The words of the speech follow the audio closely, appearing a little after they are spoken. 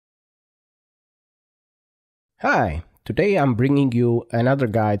Hi, today I'm bringing you another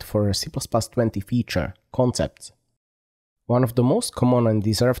guide for a C++20 feature, concepts. One of the most common and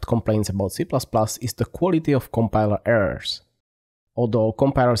deserved complaints about C++ is the quality of compiler errors. Although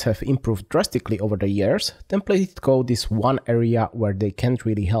compilers have improved drastically over the years, templated code is one area where they can't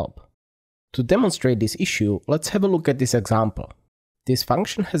really help. To demonstrate this issue, let's have a look at this example. This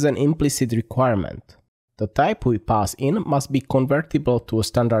function has an implicit requirement. The type we pass in must be convertible to a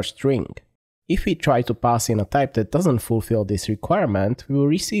standard string. If we try to pass in a type that doesn't fulfill this requirement, we will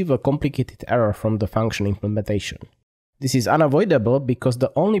receive a complicated error from the function implementation. This is unavoidable because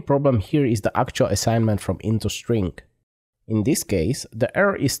the only problem here is the actual assignment from int to string. In this case, the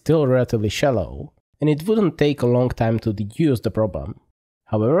error is still relatively shallow, and it wouldn't take a long time to deduce the problem.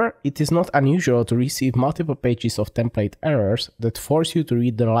 However, it is not unusual to receive multiple pages of template errors that force you to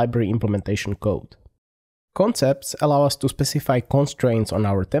read the library implementation code. Concepts allow us to specify constraints on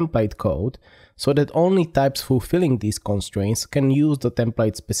our template code so that only types fulfilling these constraints can use the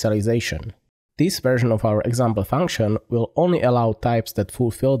template specialization. This version of our example function will only allow types that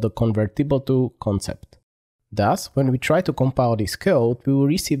fulfill the convertible to concept. Thus, when we try to compile this code, we will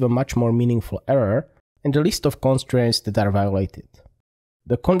receive a much more meaningful error and a list of constraints that are violated.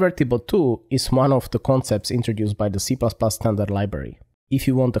 The convertible to is one of the concepts introduced by the C++ standard library. If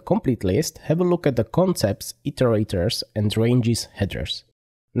you want a complete list, have a look at the concepts, iterators, and ranges headers.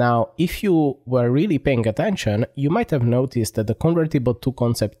 Now, if you were really paying attention, you might have noticed that the convertible to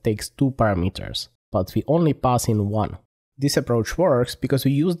concept takes two parameters, but we only pass in one. This approach works because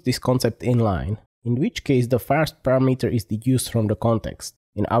we use this concept inline, in which case the first parameter is deduced from the context.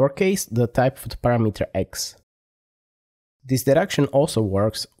 In our case, the type of the parameter x. This deduction also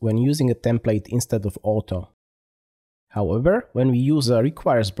works when using a template instead of auto. However, when we use a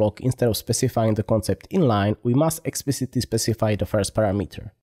requires block instead of specifying the concept inline, we must explicitly specify the first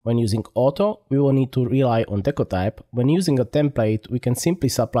parameter. When using auto, we will need to rely on decotype. When using a template, we can simply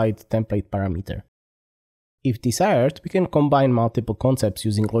supply the template parameter. If desired, we can combine multiple concepts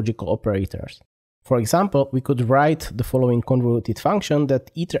using logical operators. For example, we could write the following convoluted function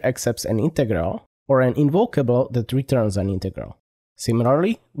that either accepts an integral or an invocable that returns an integral.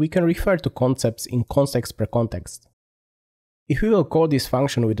 Similarly, we can refer to concepts in context per context. If we will call this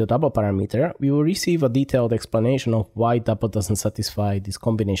function with a double parameter, we will receive a detailed explanation of why double doesn't satisfy this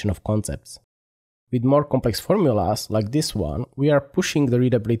combination of concepts. With more complex formulas, like this one, we are pushing the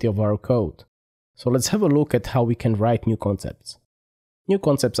readability of our code. So let's have a look at how we can write new concepts. New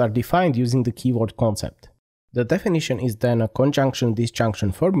concepts are defined using the keyword concept. The definition is then a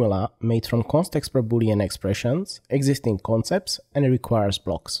conjunction-disjunction formula made from context per Boolean expressions, existing concepts, and requires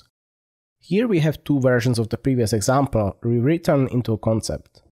blocks. Here we have two versions of the previous example rewritten into a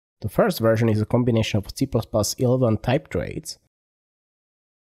concept. The first version is a combination of C++11 type traits.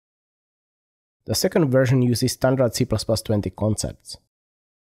 The second version uses standard C++20 concepts.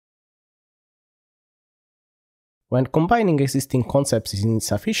 When combining existing concepts is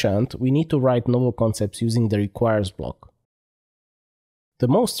insufficient, we need to write novel concepts using the requires block. The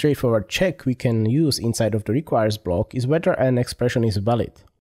most straightforward check we can use inside of the requires block is whether an expression is valid.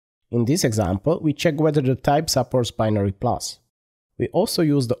 In this example, we check whether the type supports binary plus. We also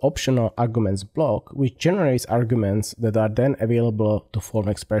use the optional arguments block, which generates arguments that are then available to form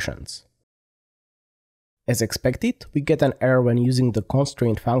expressions. As expected, we get an error when using the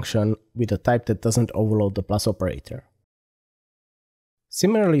constraint function with a type that doesn't overload the plus operator.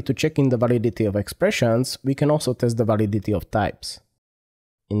 Similarly to checking the validity of expressions, we can also test the validity of types.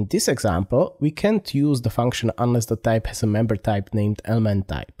 In this example, we can't use the function unless the type has a member type named element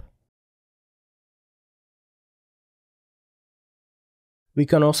type. We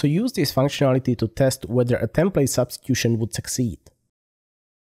can also use this functionality to test whether a template substitution would succeed.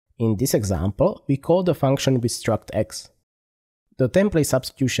 In this example, we call the function with struct x. The template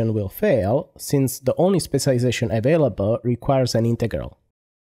substitution will fail since the only specialization available requires an integral.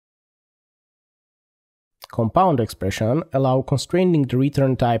 Compound expression allow constraining the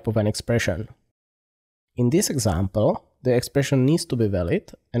return type of an expression. In this example, the expression needs to be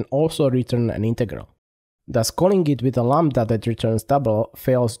valid and also return an integral. Thus, calling it with a lambda that returns double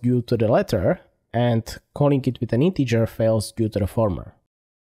fails due to the latter, and calling it with an integer fails due to the former.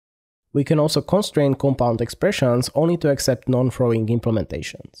 We can also constrain compound expressions only to accept non-throwing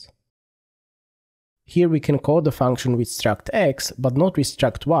implementations. Here we can call the function with struct x, but not with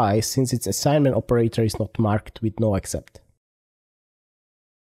struct y, since its assignment operator is not marked with no except.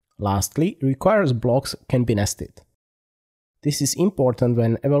 Lastly, requires blocks can be nested. This is important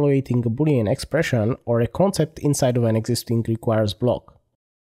when evaluating a Boolean expression or a concept inside of an existing requires block.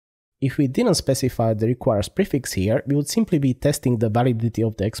 If we didn't specify the requires prefix here, we would simply be testing the validity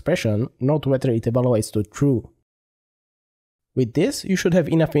of the expression, not whether it evaluates to true. With this, you should have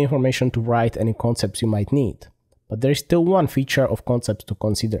enough information to write any concepts you might need, but there is still one feature of concepts to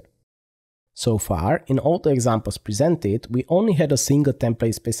consider. So far, in all the examples presented, we only had a single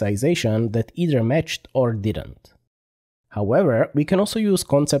template specialization that either matched or didn't. However, we can also use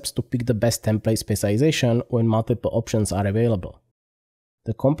concepts to pick the best template specialization when multiple options are available.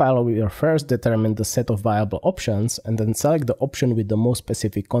 The compiler will first determine the set of viable options and then select the option with the most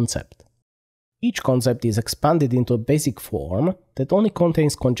specific concept. Each concept is expanded into a basic form that only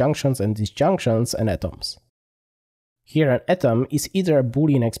contains conjunctions and disjunctions and atoms. Here an atom is either a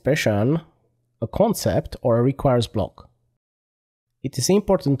Boolean expression, a concept, or a requires block. It is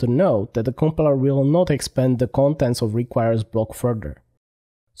important to note that the compiler will not expand the contents of requires block further.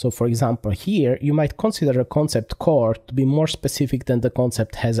 So for example here, you might consider a concept core to be more specific than the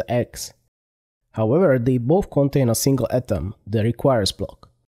concept has X. However, they both contain a single atom, the requires block.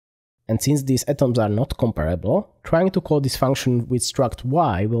 And since these atoms are not comparable, trying to call this function with struct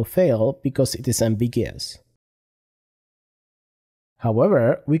Y will fail because it is ambiguous.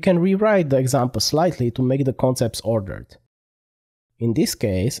 However, we can rewrite the example slightly to make the concepts ordered. In this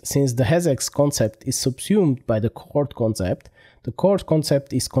case, since the hasX concept is subsumed by the chord concept, the chord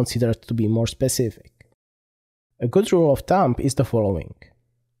concept is considered to be more specific. A good rule of thumb is the following.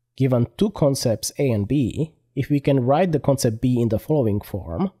 Given two concepts A and B, if we can write the concept B in the following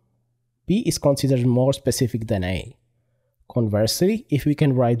form, B is considered more specific than A. Conversely, if we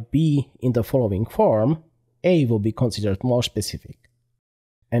can write B in the following form, A will be considered more specific.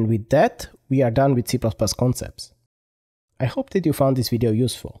 And with that, we are done with C++ concepts. I hope that you found this video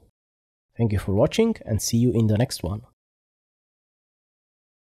useful. Thank you for watching and see you in the next one.